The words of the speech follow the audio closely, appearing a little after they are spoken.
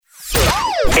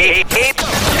Good morning.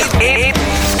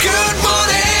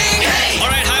 Hey. All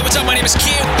right, hi, what's up? My name is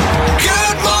Q.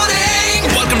 Good morning.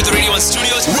 Welcome to the Radio 1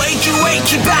 studios.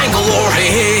 Wakey, Bangalore.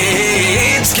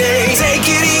 Hey, it's K. Take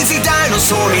it easy,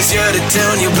 dinosaur. He's here to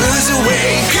turn your blues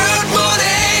away. Good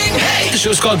morning. Hey. The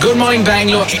show's called Good Morning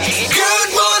Bangalore.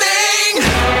 Good morning.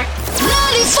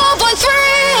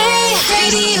 94.3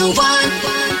 Radio 1.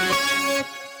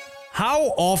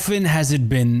 How often has it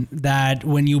been that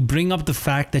when you bring up the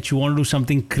fact that you want to do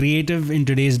something creative in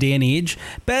today's day and age,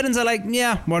 parents are like,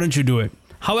 yeah, why don't you do it?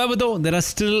 However, though, there are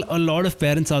still a lot of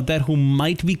parents out there who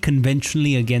might be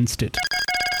conventionally against it.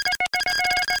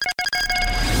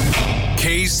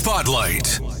 K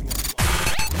Spotlight.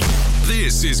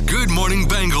 This is Good Morning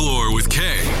Bangalore with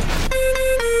K.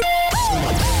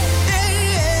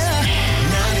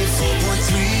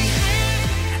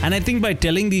 And I think by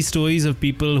telling these stories of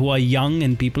people who are young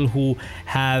and people who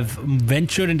have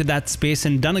ventured into that space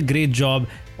and done a great job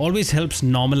always helps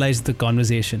normalize the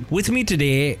conversation. With me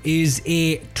today is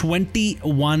a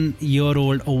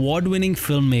 21-year-old award-winning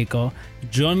filmmaker,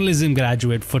 journalism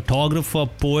graduate, photographer,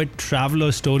 poet,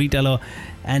 traveler, storyteller,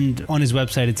 and on his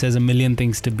website it says a million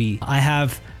things to be. I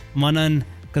have Manan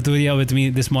Kathuria with me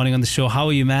this morning on the show. How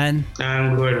are you, man?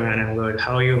 I'm good, man. I'm good.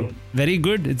 How are you? Very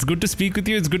good. It's good to speak with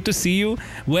you. It's good to see you.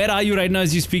 Where are you right now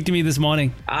as you speak to me this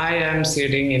morning? I am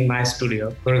sitting in my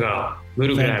studio, Gurugram.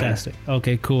 Fantastic.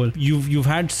 Okay, cool. You've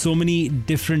had so many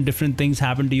different things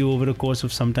happen to you over the course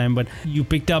of some time, but you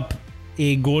picked up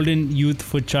a Golden Youth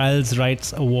for Child's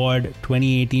Rights Award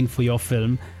 2018 for your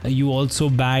film. You also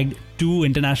bagged 2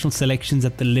 international selections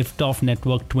at the Liftoff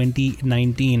Network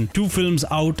 2019. 2 films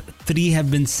out, 3 have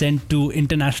been sent to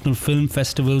international film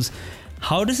festivals.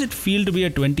 How does it feel to be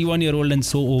a 21-year-old and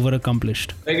so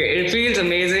over-accomplished? Like, it feels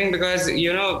amazing because,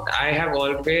 I have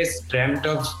always dreamt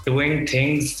of doing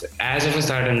things as of a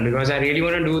sudden because I really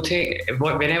want to do things.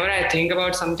 Whenever I think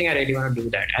about something, I really want to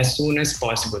do that as soon as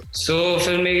possible. So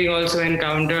filmmaking also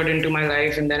encountered into my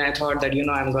life, and then I thought that,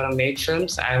 I'm going to make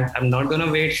films. I'm not going to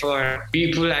wait for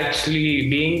people actually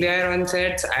being there on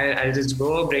sets. I'll just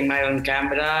go, bring my own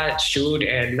camera, shoot,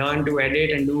 and learn to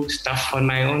edit and do stuff on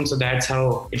my own. So that's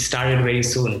how it started very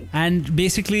soon. And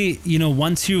basically,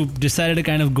 once you decided to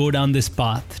kind of go down this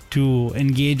path to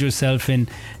engage yourself in,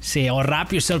 say, or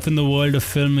wrap yourself in the world of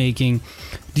filmmaking,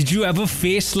 did you ever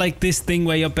face like this thing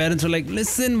where your parents were like,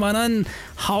 listen, Manan,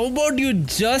 how about you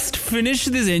just finish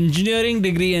this engineering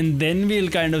degree and then we'll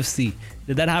kind of see?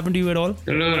 Did that happen to you at all?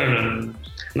 No.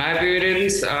 My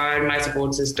parents are my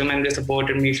support system and they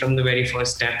supported me from the very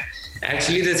first step.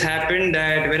 Actually, this happened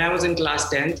that when I was in class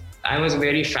 10th, I was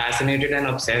very fascinated and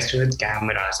obsessed with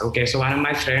cameras. Okay, so one of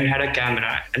my friends had a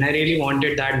camera and I really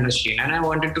wanted that machine and I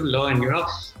wanted to learn,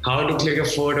 how to click a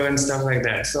photo and stuff like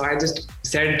that. So I just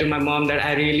said to my mom that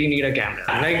I really need a camera.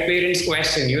 Like parents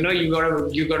question, you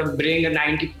gotta bring a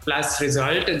 90 plus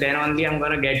result, then only I'm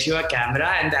gonna get you a camera,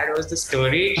 and that was the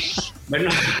story.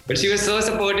 But she was so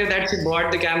supportive that she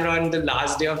bought the camera on the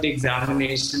last day of the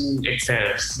examination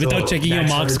itself. So without checking your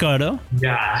marks card, huh?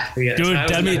 Yeah.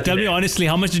 Dude, tell me honestly,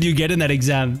 how much did you get in that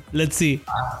exam? Let's see.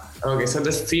 Okay, so the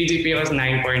CGPA was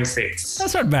 9.6.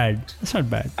 That's not bad.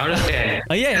 Out of 10.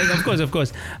 Yeah, of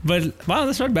course. But wow,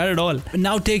 that's not bad at all.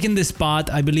 Now taking this path,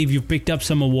 I believe you've picked up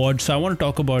some awards. So I want to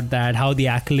talk about that, how the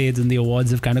accolades and the awards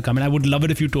have kind of come. And I would love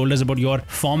it if you told us about your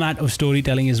format of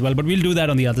storytelling as well. But we'll do that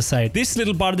on the other side. This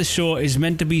little part of the show is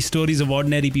meant to be stories of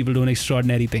ordinary people doing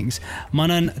extraordinary things.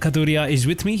 Manan Kathuria is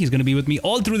with me. He's going to be with me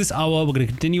all through this hour. We're going to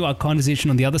continue our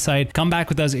conversation on the other side. Come back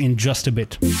with us in just a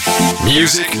bit.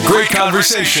 Music, great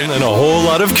conversation, and a whole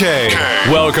lot of K.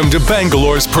 Welcome to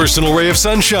Bangalore's personal ray of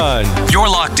sunshine. You're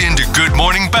locked into Good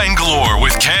Morning Bangalore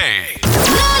with K.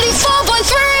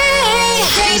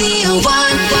 94.3 Radio 1.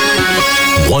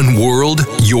 One world,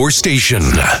 your station.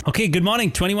 Okay, good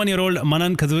morning. 21-year-old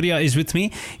Manan Kathuria is with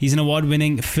me. He's an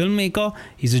award-winning filmmaker.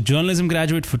 He's a journalism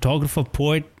graduate, photographer,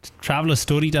 poet, traveler,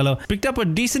 storyteller. Picked up a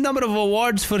decent number of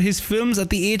awards for his films at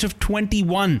the age of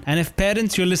 21. And if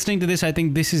parents, you're listening to this, I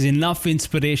think this is enough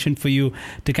inspiration for you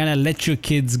to kind of let your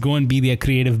kids go and be their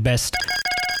creative best.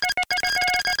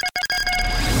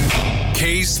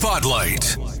 K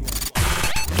Spotlight.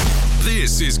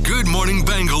 This is Good Morning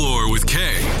Bangalore with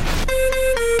K.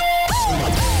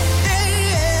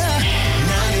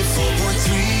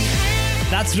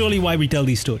 That's really why we tell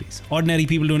these stories. Ordinary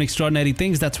people doing extraordinary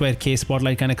things. That's where K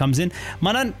Spotlight kind of comes in.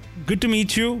 Manan, good to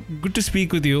meet you. Good to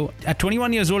speak with you. At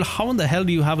 21 years old, how in the hell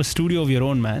do you have a studio of your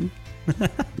own, man?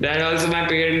 That also, my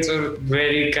parents were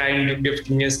very kind to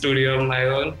gift me a studio of my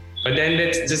own. But then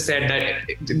they just said that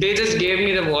they just gave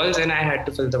me the walls and I had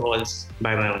to fill the walls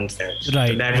by my own self. Right.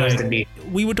 So that was the deal.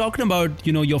 We were talking about,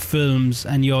 your films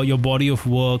and your body of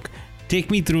work. Take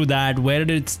me through that. Where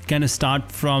did it kind of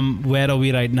start from? Where are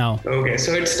we right now? Okay,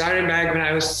 so it started back when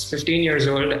I was 15 years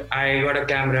old. I got a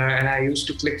camera and I used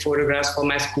to click photographs for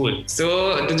my school.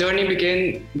 So the journey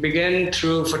began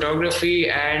through photography,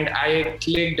 and I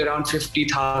clicked around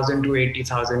 50,000 to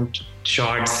 80,000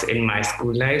 shots in my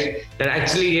school life. That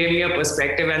actually gave me a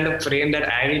perspective and the frame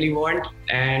that I really want.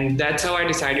 And that's how I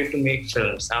decided to make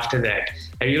films after that.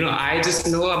 And I just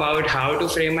know about how to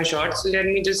frame a shot, so let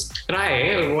me just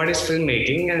try what is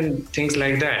filmmaking and things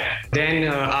like that. Then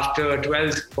after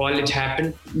 12th, college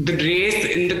happened. The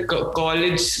race in the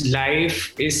college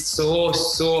life is so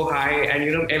high,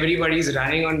 and everybody's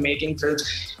running on making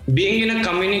films. Being in a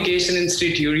communication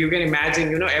institute, you can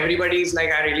imagine, everybody's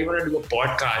like, I really want to do a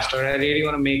podcast, or I really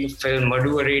want to make a film or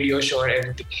do a radio show or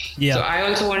everything. Yeah. So I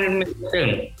also wanted to make a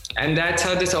film. And that's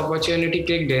how this opportunity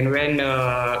kicked in when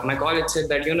my college said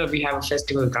that, we have a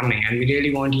festival coming and we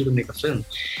really want you to make a film.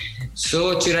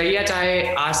 So Chiraiya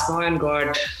Chahe Aasmaan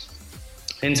got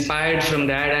inspired from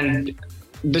that. And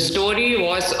the story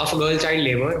was of a girl child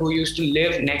labor who used to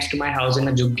live next to my house in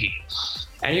a juggi.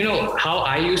 And how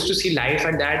I used to see life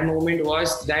at that moment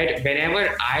was that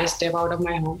whenever I step out of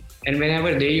my home and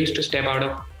whenever they used to step out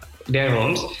of their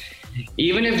homes,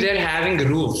 even if they're having a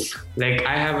roof, like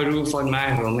I have a roof on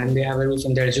my home and they have a roof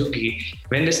on their juggi,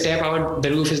 when they step out,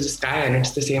 the roof is the sky and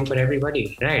it's the same for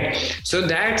everybody, right? So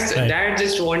that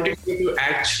just wanted me to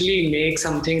actually make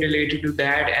something related to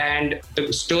that. And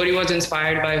the story was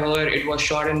inspired by her. It was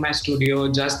shot in my studio,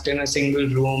 just in a single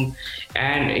room.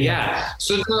 And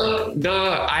so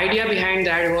the idea behind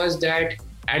that was that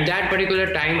at that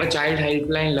particular time, a child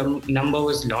helpline number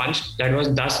was launched. That was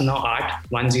 10 8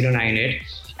 1098.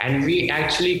 And we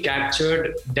actually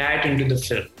captured that into the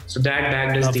film. So that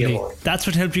bagged us the award. That's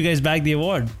what helped you guys bag the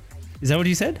award. Is that what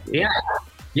you said?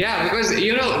 Yeah, because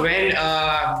when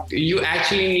you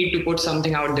actually need to put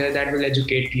something out there that will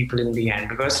educate people in the end.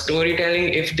 Because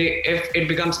storytelling, if it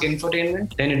becomes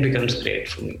infotainment, then it becomes great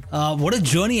for me. What a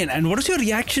journey! And what was your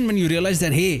reaction when you realized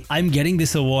that, hey, I'm getting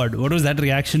this award? What was that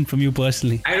reaction from you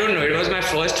personally? I don't know. It was my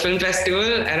first film festival,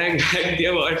 and I got the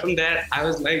award from that. I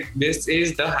was like, this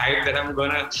is the hype that I'm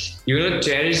gonna,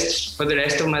 cherish for the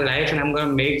rest of my life, and I'm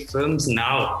gonna make films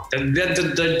now. The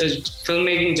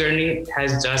filmmaking journey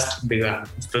has just begun.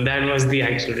 So that was the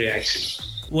actual reaction.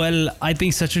 Well, I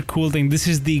think such a cool thing. This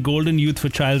is the Golden Youth for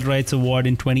Child Rights Award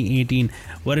in 2018.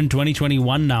 We're in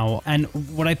 2021 now. And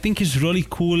what I think is really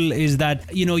cool is that,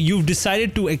 you've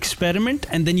decided to experiment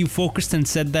and then you focused and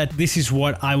said that this is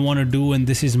what I want to do and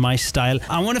this is my style.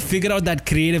 I want to figure out that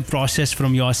creative process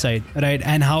from your side, right?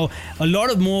 And how a lot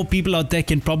of more people out there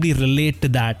can probably relate to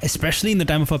that, especially in the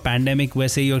time of a pandemic where,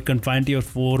 say, you're confined to your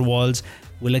four walls.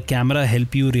 Will a camera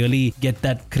help you really get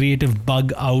that creative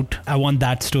bug out? I want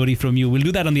that story from you. We'll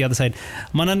do that on the other side.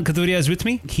 Manan Kathuria is with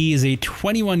me. He is a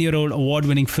 21-year-old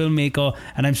award-winning filmmaker,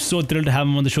 and I'm so thrilled to have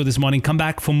him on the show this morning. Come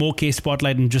back for more K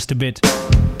Spotlight in just a bit.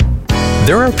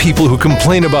 There are people who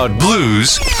complain about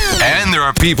blues, and there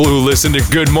are people who listen to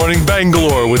Good Morning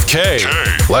Bangalore with K.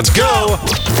 Let's go!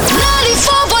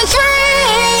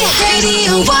 94.3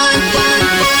 Radio 1.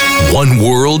 One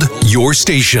world, your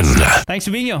station. Thanks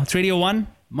for being here. It's Radio 1.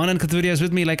 Manan Kathuria is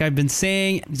with me, like I've been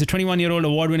saying. He's a 21-year-old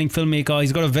award-winning filmmaker.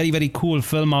 He's got a very, very cool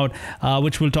film out,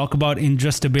 which we'll talk about in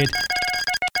just a bit.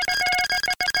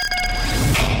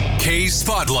 K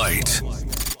Spotlight.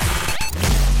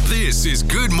 This is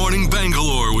Good Morning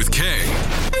Bangalore with K.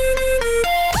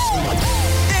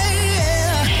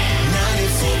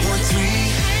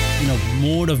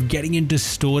 Mode of getting into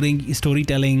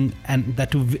storytelling, and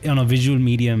that too on a visual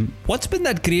medium. What's been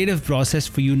that creative process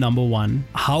for you, number one?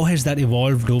 How has that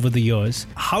evolved over the years?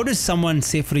 How does someone,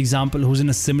 say for example, who's in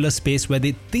a similar space where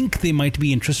they think they might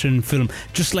be interested in film,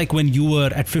 just like when you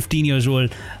were at 15 years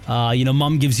old,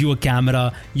 mom gives you a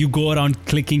camera, you go around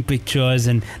clicking pictures,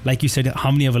 and like you said,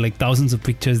 how many ever, like thousands of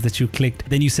pictures that you clicked,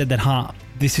 then you said that,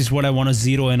 this is what I want to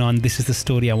zero in on, this is the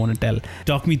story I want to tell.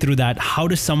 Talk me through that. How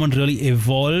does someone really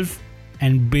evolve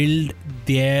and build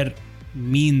their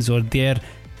means or their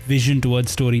vision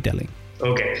towards storytelling?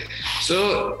 Okay,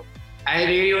 so I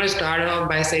really want to start off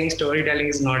by saying storytelling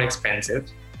is not expensive.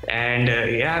 And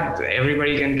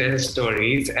everybody can tell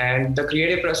stories. And the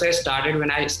creative process started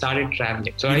when I started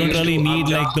traveling. So you don't really need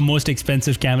like the most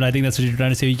expensive camera. I think that's what you're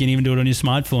trying to say. You can even do it on your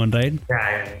smartphone, right?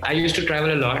 Yeah. I used to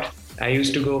travel a lot. I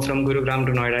used to go from Gurugram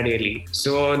to Noida daily.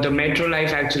 So the metro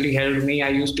life actually helped me. I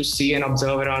used to see and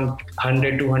observe around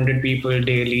 100, 200 people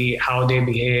daily, how they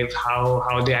behave,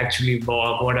 how they actually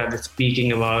walk, what are they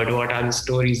speaking about, what are the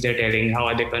stories they're telling, how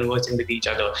are they conversing with each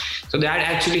other. So that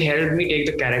actually helped me take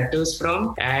the characters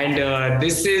from. And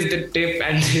this is the tip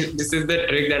and this is the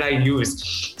trick that I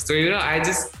use. So, I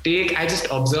just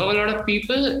observe a lot of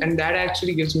people, and that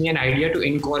actually gives me an idea to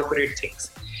incorporate things.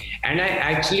 And I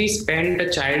actually spent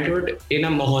a childhood in a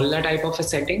mohalla type of a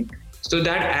setting. So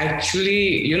that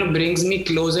actually, brings me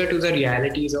closer to the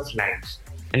realities of life.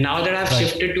 And now that I've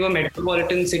shifted to a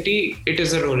metropolitan city, it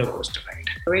is a roller coaster ride.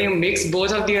 When you mix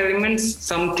both of the elements,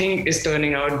 something is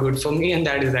turning out good for me, and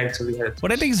that is actually helpful.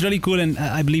 What I think is really cool, and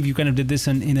I believe you kind of did this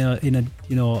in a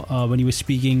when you were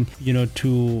speaking,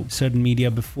 to certain media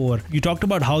before, you talked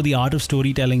about how the art of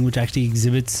storytelling, which actually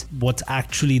exhibits what's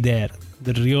actually there.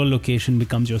 The real location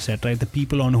becomes your set, right? The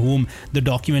people on whom the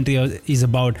documentary is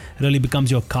about really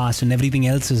becomes your cast, and everything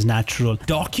else is natural.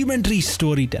 Documentary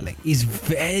storytelling is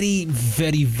very,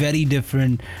 very, very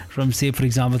different from, say, for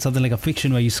example, something like a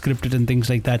fiction where you script it and things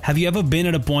like that. Have you ever been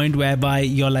at a point whereby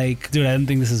you're like, dude, I don't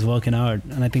think this is working out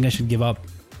and I think I should give up?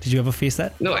 Did you ever face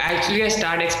that? No, actually, I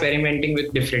started experimenting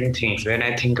with different things when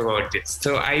I think about this.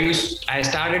 So I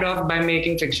started off by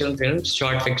making fiction films,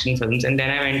 short fiction films, and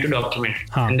then I went to documentary.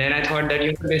 And then I thought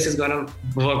that, this is going to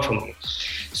work for me.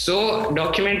 So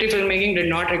documentary filmmaking did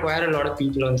not require a lot of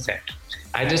people on set.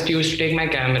 I just used to take my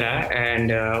camera,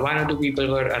 and one or two people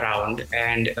were around,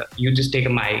 and you just take a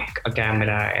mic, a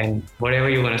camera, and whatever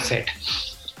you want to set.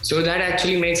 So that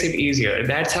actually makes it easier.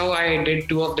 That's how I did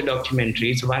two of the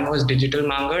documentaries. One was Digital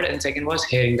Mangad and second was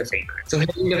Hearing the Fingers. So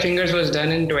Hearing the Fingers was done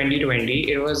in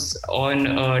 2020. It was on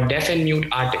a deaf and mute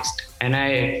artist. And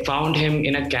I found him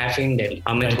in a cafe in Delhi,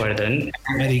 Amit Vardhan.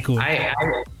 Very cool. So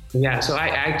I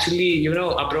actually,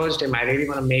 approached him. I really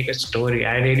want to make a story.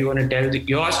 I really want to tell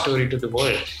your story to the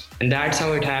world. And that's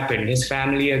how it happened. His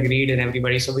family agreed and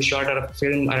everybody. So we shot a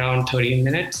film around 13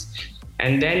 minutes.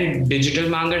 And then Digital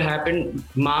Mangad happened.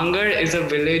 Mangad is a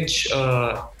village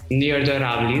near the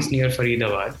Ravlis, near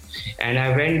Faridabad. And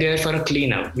I went there for a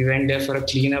cleanup. We went there for a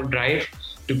cleanup drive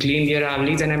to clean the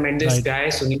Ravlis. And I met this guy,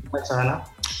 Sunil Pasana.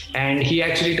 And he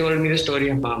actually told me the story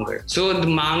of Mangad. So the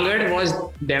Mangad was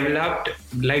developed,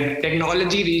 like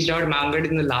technology reached out Mangad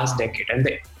in the last decade. And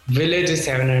the village is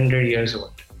 700 years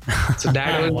old. So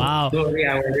that was the story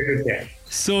I wanted to tell.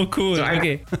 So cool. So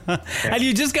okay. And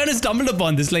you just kind of stumbled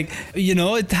upon this. Like,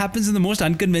 it happens in the most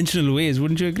unconventional ways.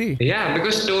 Wouldn't you agree? Yeah,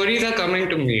 because stories are coming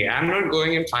to me. I'm not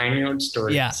going and finding out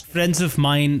stories. Yeah. Friends of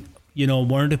mine,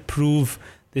 wanted to prove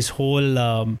this whole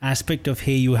aspect of,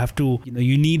 hey, you have to,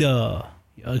 you need a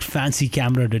fancy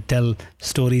camera to tell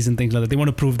stories and things like that. They want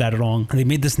to prove that wrong. And they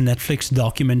made this Netflix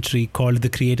documentary called The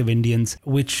Creative Indians,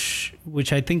 which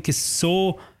I think is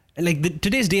so...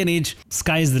 today's day and age,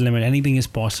 sky is the limit. Anything is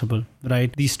possible,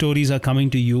 right? These stories are coming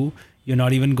to you. You're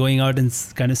not even going out and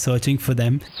kind of searching for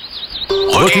them.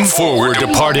 Looking forward to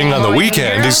partying on the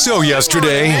weekend is so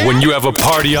yesterday when you have a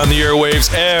party on the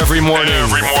airwaves every morning.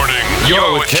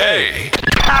 You're with K.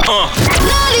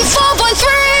 94.3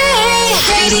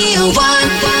 Radio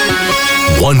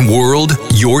 1. One world,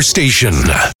 your station.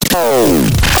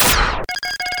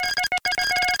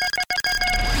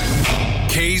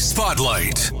 K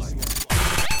Spotlight.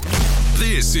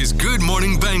 This is Good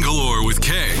Morning Bangalore with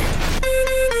K.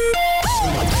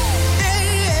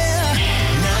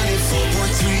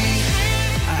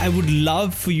 I would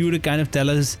love for you to kind of tell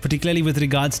us, particularly with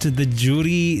regards to the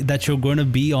jury that you're going to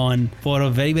be on for a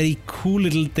very, very cool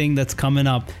little thing that's coming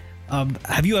up.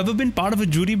 Have you ever been part of a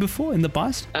jury before in the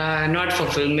past? Not for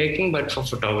filmmaking, but for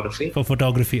photography. For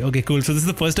photography. Okay, cool. So this is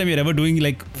the first time you're ever doing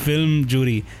like film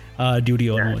jury duty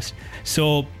almost.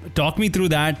 So talk me through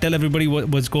that. Tell everybody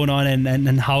what's going on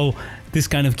and how this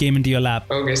kind of came into your lap.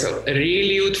 Okay, so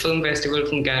Real Youth Film Festival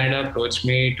from Canada approached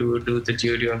me to do the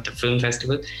jury of the film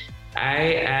festival. I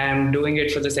am doing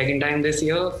it for the second time this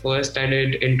year. First I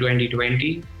did in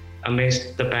 2020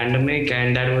 amidst the pandemic,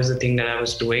 and that was the thing that I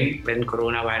was doing when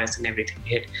coronavirus and everything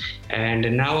hit. And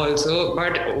now also,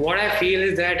 but what I feel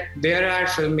is that there are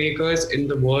filmmakers in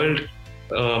the world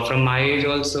from my age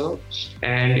also,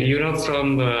 and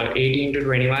from 18 to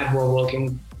 21 who are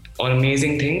working on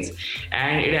amazing things,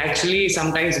 and it actually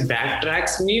sometimes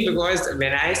backtracks me because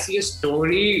when I see a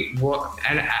story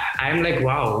and I'm like,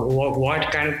 wow,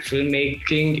 what kind of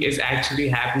filmmaking is actually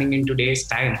happening in today's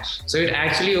time. So it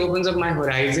actually opens up my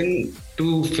horizon to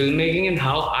filmmaking and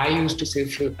how I used to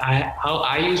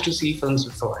see films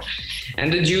before.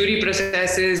 And the jury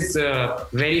process is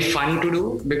very fun to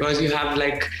do because you have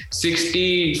like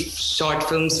 60 short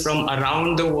films from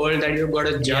around the world that you've got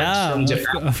to judge from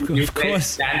Japan, of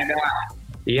course. Canada.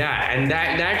 Yeah, and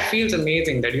that feels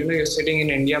amazing that, you're sitting in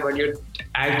India, but you're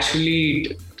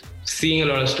actually seeing a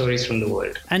lot of stories from the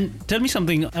world. And tell me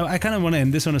something, I kind of want to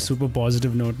end this on a super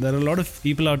positive note. There are a lot of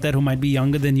people out there who might be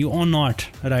younger than you or not,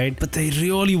 right? But they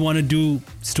really want to do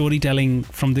storytelling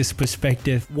from this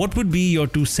perspective. What would be your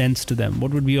 2 cents to them?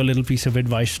 What would be your little piece of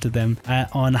advice to them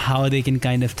on how they can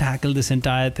kind of tackle this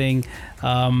entire thing?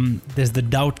 There's the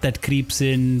doubt that creeps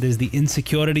in. There's the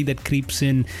insecurity that creeps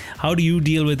in. How do you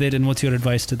deal with it, and what's your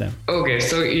advice to them? Okay,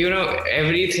 so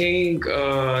everything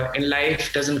in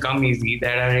life doesn't come easy.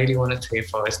 That I really want to say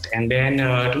first. And then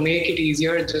to make it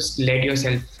easier, just let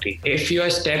yourself free. If you are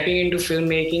stepping into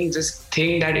filmmaking, just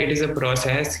think that it is a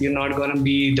process. You're not going to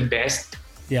be the best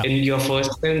in your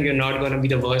first film. You're not going to be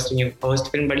the worst in your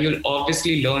first film, but you'll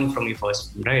obviously learn from your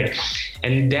first film, right?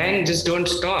 And then just don't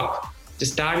stop.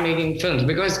 Just start making films,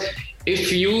 because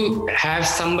if you have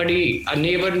a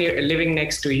neighbor living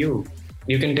next to you,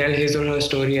 you can tell his or her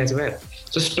story as well.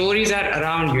 So stories are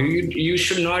around you. You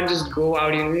should not just go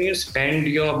out, you spend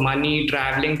your money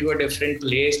traveling to a different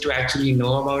place to actually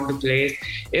know about the place.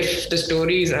 If the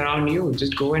story is around you,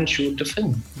 just go and shoot the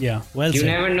film. Yeah, well said. You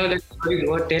never know the story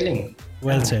worth telling.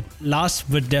 Well said. Last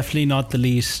but definitely not the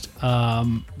least,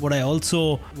 what I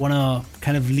also want to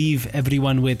kind of leave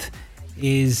everyone with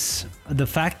is the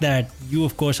fact that you,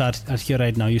 of course, are here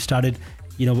right now. You started,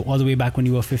 all the way back when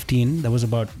you were 15. That was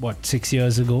about, 6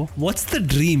 years ago. What's the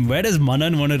dream? Where does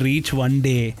Manan want to reach one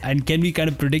day? And can we kind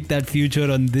of predict that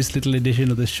future on this little edition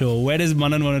of the show? Where does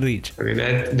Manan want to reach? Okay,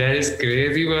 that is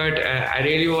crazy, but I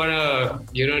really want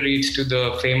to, reach to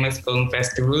the famous film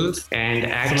festivals and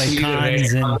actually so like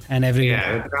Cannes and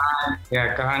everything.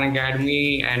 Cannes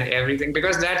Academy and everything,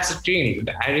 because that's a dream.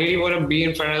 I really want to be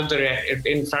in front of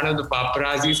the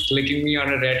paparazzis clicking me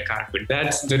on a red carpet.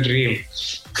 That's the dream.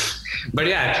 But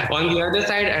yeah, on the other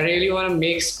side, I really want to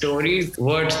make stories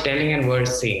worth telling and worth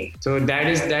seeing. So that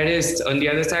is on the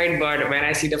other side. But when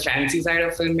I see the fancy side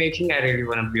of filmmaking, I really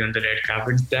want to be on the red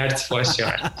carpet. That's for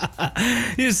sure.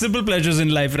 These simple pleasures in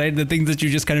life, right? The things that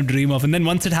you just kind of dream of. And then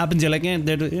once it happens, you're like,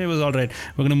 it was all right.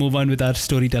 We're going to move on with our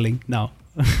storytelling now.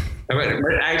 But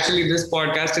actually, this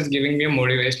podcast is giving me a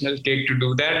motivational kick to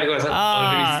do that, because I've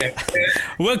already said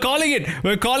it.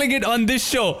 We're calling it on this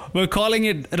show. We're calling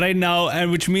it right now,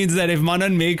 and which means that if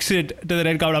Manan makes it to the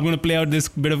red carpet, I'm going to play out this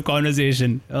bit of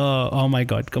conversation. Oh my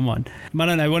God, come on.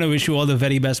 Manan, I want to wish you all the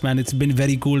very best, man. It's been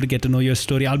very cool to get to know your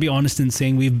story. I'll be honest in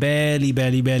saying we've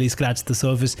barely scratched the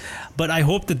surface. But I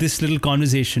hope that this little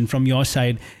conversation from your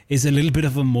side is a little bit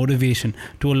of a motivation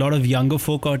to a lot of younger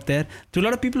folk out there, to a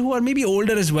lot of people who are maybe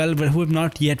older as well, but who have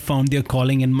not yet found their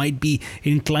calling and might be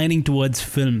inclining towards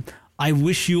film. I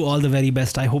wish you all the very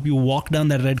best. I hope you walk down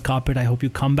that red carpet. I hope you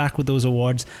come back with those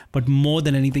awards. But more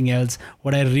than anything else,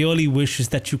 what I really wish is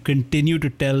that you continue to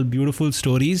tell beautiful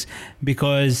stories,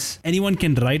 because anyone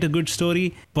can write a good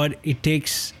story, but it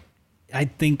takes, I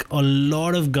think, a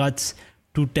lot of guts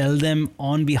to tell them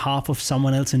on behalf of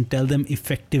someone else and tell them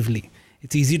effectively.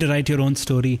 It's easy to write your own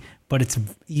story, but it's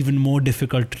even more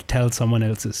difficult to tell someone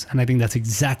else's. And I think that's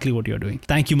exactly what you're doing.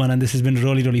 Thank you, Manan. This has been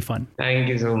really, really fun. Thank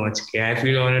you so much. I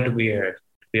feel honored to be here,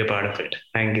 be a part of it.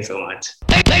 Thank you so much.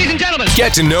 Ladies and gentlemen,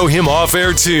 Get to know him off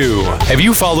air too. Have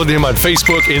you followed him on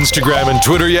Facebook, Instagram, and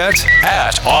Twitter yet?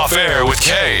 At Off Air with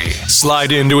K.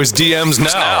 Slide into his DMs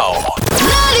now.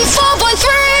 94.3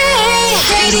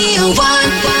 Radio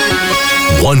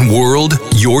 1. One world,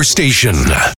 your station.